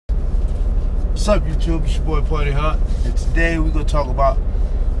What's up, YouTube? It's your boy Party Hut, and today we're gonna talk about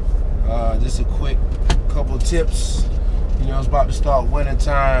just a quick couple tips. You know, it's about to start winter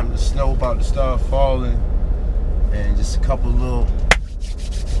time, the snow about to start falling, and just a couple little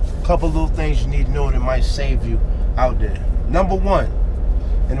things you need to know that might save you out there. Number one,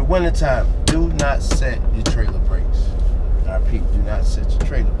 in the winter time, do not set your trailer brakes. I repeat, do not set your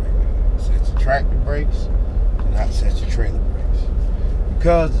trailer brakes. Set your tractor brakes. Do not set your trailer brakes.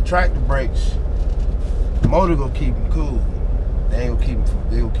 Because the tractor brakes, the motor gonna keep them cool. They gonna keep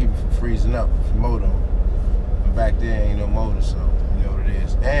them from freezing up if you motor them. And back there ain't no motor, so you know what it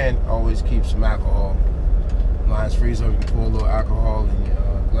is. And always keep some alcohol. Lines freeze up, you can pour a little alcohol in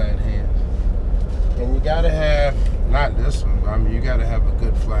your glad hands. And you gotta have, not this one, I mean you gotta have a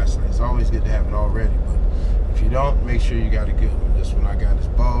good flashlight. It's always good to have it already, but if you don't, make sure you got a good one. This one I got is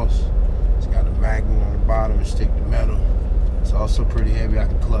Boss. It's got a magnet on the bottom and stick to metal. It's also pretty heavy. I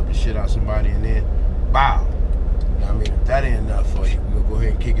can club the shit out somebody and then, bow. You know what I mean? If that ain't enough for you, we're gonna go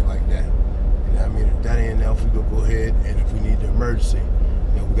ahead and kick it like that. You know what I mean? If that ain't enough, we're gonna go ahead, and if we need the emergency,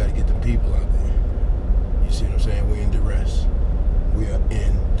 you know, we gotta get the people out there. You see what I'm saying? We're in duress. We are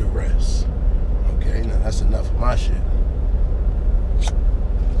in duress. Okay, now that's enough of my shit.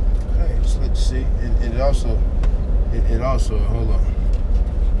 Okay, just let you see. And it also, hold on.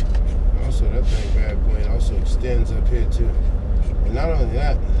 Also, that thing bad boy, it also extends up here too. And not only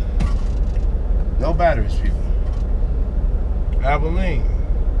that, no batteries, people. Abilene.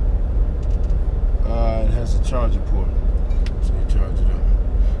 It has a charger port, so you charge it up.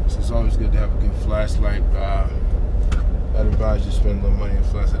 So it's always good to have a good flashlight. I'd advise you to spend a little money on a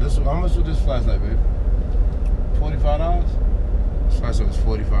flashlight. How much was this flashlight, baby? $45? This flashlight was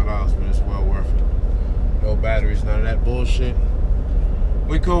 $45, but it's well worth it. No batteries, none of that bullshit.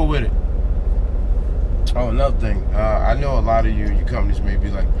 We cool with it. Oh, another thing. I know a lot of your companies may be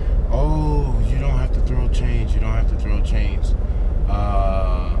like, oh, you don't have to throw chains. You don't have to throw chains.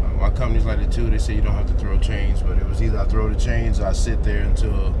 My company's like it too. They say you don't have to throw chains, but it was either I throw the chains or I sit there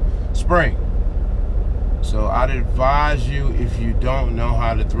until spring. So I'd advise you, if you don't know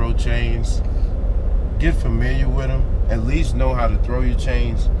how to throw chains, get familiar with them. At least know how to throw your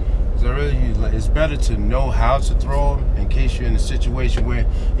chains. It's better to know how to throw them in case you're in a situation where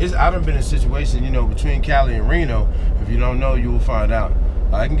I done been in a situation, you know, between Cali and Reno. If you don't know, you will find out.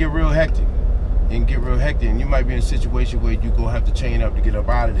 It can get real hectic. It can get real hectic, and you might be in a situation where you gonna have to chain up to get up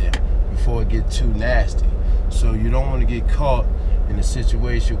out of there before it gets too nasty. So you don't want to get caught in a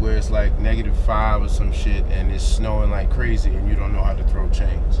situation where it's like -5 or some shit and it's snowing like crazy and you don't know how to throw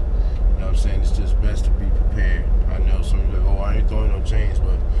chains. You know what I'm saying? It's just best to be prepared. I know some people are like, oh, I ain't throwing no chains,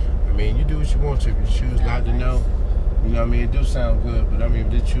 but I mean, you do what you want to. If you choose not to know, you know what I mean? It do sound good, but I mean,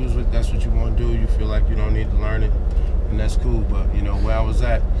 if you choose it, that's what you want to do. You feel like you don't need to learn it, and that's cool. But, you know, where I was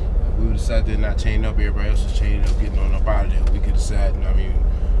at, if we would decide to not chain up, everybody else is chaining up, getting on up out of there. We could decide, I mean,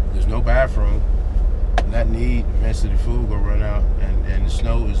 there's no bathroom, not need, eventually the food gonna run out, and the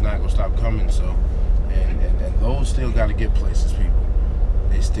snow is not gonna stop coming, so, and those still gotta get places, people.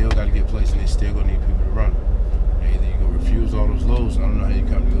 They still gotta get places, and they still gonna need people to run them. Either you gonna refuse all those loads, I don't know how you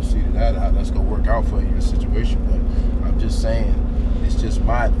come to go see that, how that's gonna work out for you in a situation, but I'm just saying, it's just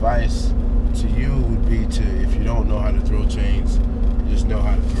my advice to you would be to, if you don't know how to throw chains, just know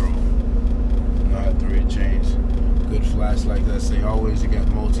how to throw them. Know how to throw your chains. Good flashlight, I say always, you got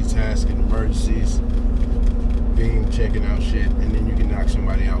multitasking, emergencies, beam checking out shit, and then you can knock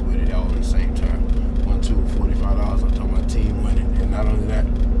somebody out with it all at the same time. 1, 2, $45, I'm talking about team winning, and not only that,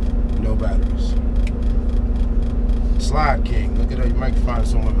 no batteries. Slide King, look at that, you might find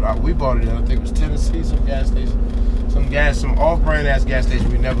somewhere, but we bought it in, I think it was Tennessee, some gas station, some off-brand ass gas station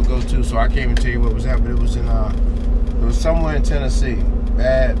we never go to, so I can't even tell you what was happening. It was in, it was somewhere in Tennessee.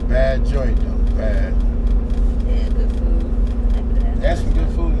 Bad joint though, bad. Yeah, good food. There's some good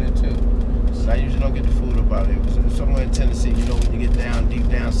food in there too. So I usually don't get the food up out there. It was somewhere in Tennessee. You know, when you get down, deep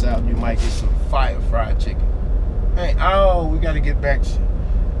down south, you might get some fire fried chicken. Hey, oh, we gotta get back.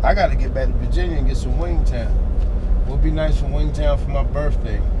 I gotta get back to Virginia and get some Wingtown. Would be nice for Wingtown for my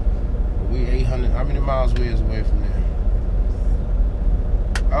birthday. We 800, how many miles we is away from there?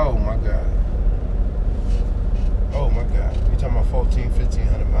 Oh my God. Oh my God. You talking about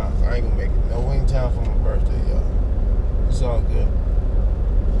 1,500 miles. I ain't gonna make it. No Wingtown for my birthday, y'all. It's all good.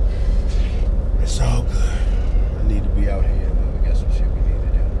 It's all good. I need to be out here, but we got some shit we need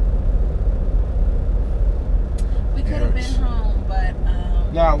to do. We could have been home, but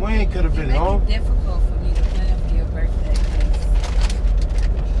nah, we ain't could have been home. It's difficult for me to plan for your birthday.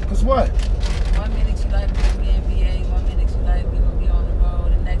 Cause what? 1 minute you like me to be in VA, 1 minute you like we gonna be on the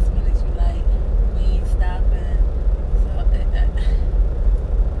road, the next minute you like we ain't stopping. So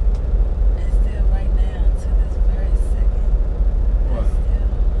it's still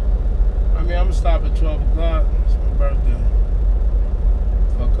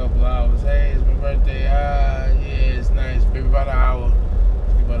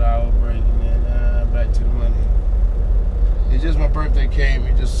they came.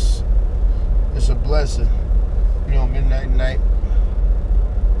 It's a blessing. You know, midnight night.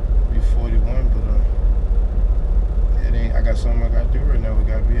 Be 41, but it ain't. I got something I gotta do right now. We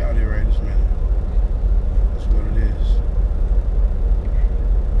gotta be out here right this minute. That's what it is.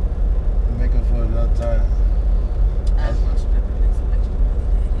 Make up for another time. I was going to strip and make some extra money.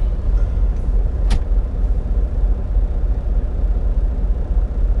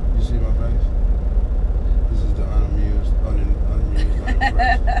 You see my face? This is the unamused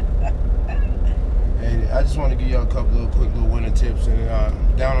Hey, I just want to give y'all a couple little quick little winning tips and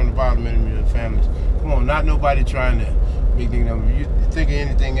down on the bottom end of the families. Come on, not nobody trying to big thing number. You think of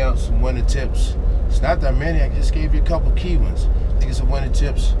anything else? Some winning tips. It's not that many. I just gave you a couple key ones. Think of some winning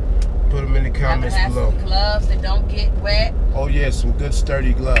tips. Put them in the comments below. Some gloves that don't get wet. Oh yeah, some good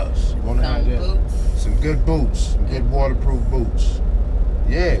sturdy gloves. You want to have that? Boots. Some good boots. Some good waterproof boots.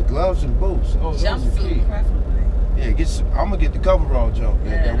 Yeah, gloves and boots. Oh, those are key. Jumpsuit, preferably. Yeah, get some, I'm gonna get the coverall jump.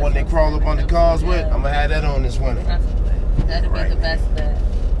 Yeah, that one they crawl up on the cars with. I'm gonna have that on this winter. Preferably. That'd be the best bet.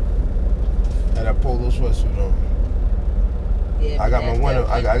 And I polo sweatsuit on. Yeah, I got my winter.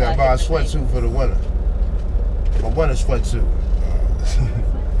 I got to buy a sweatsuit for the winter. My winter sweatsuit.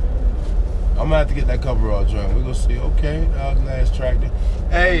 I'm gonna have to get that coverall joint. We're gonna see. Okay, glass tractor.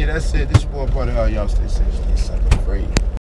 Hey, that's it. This your boy Buddy. Y'all stay safe, stay sucker free.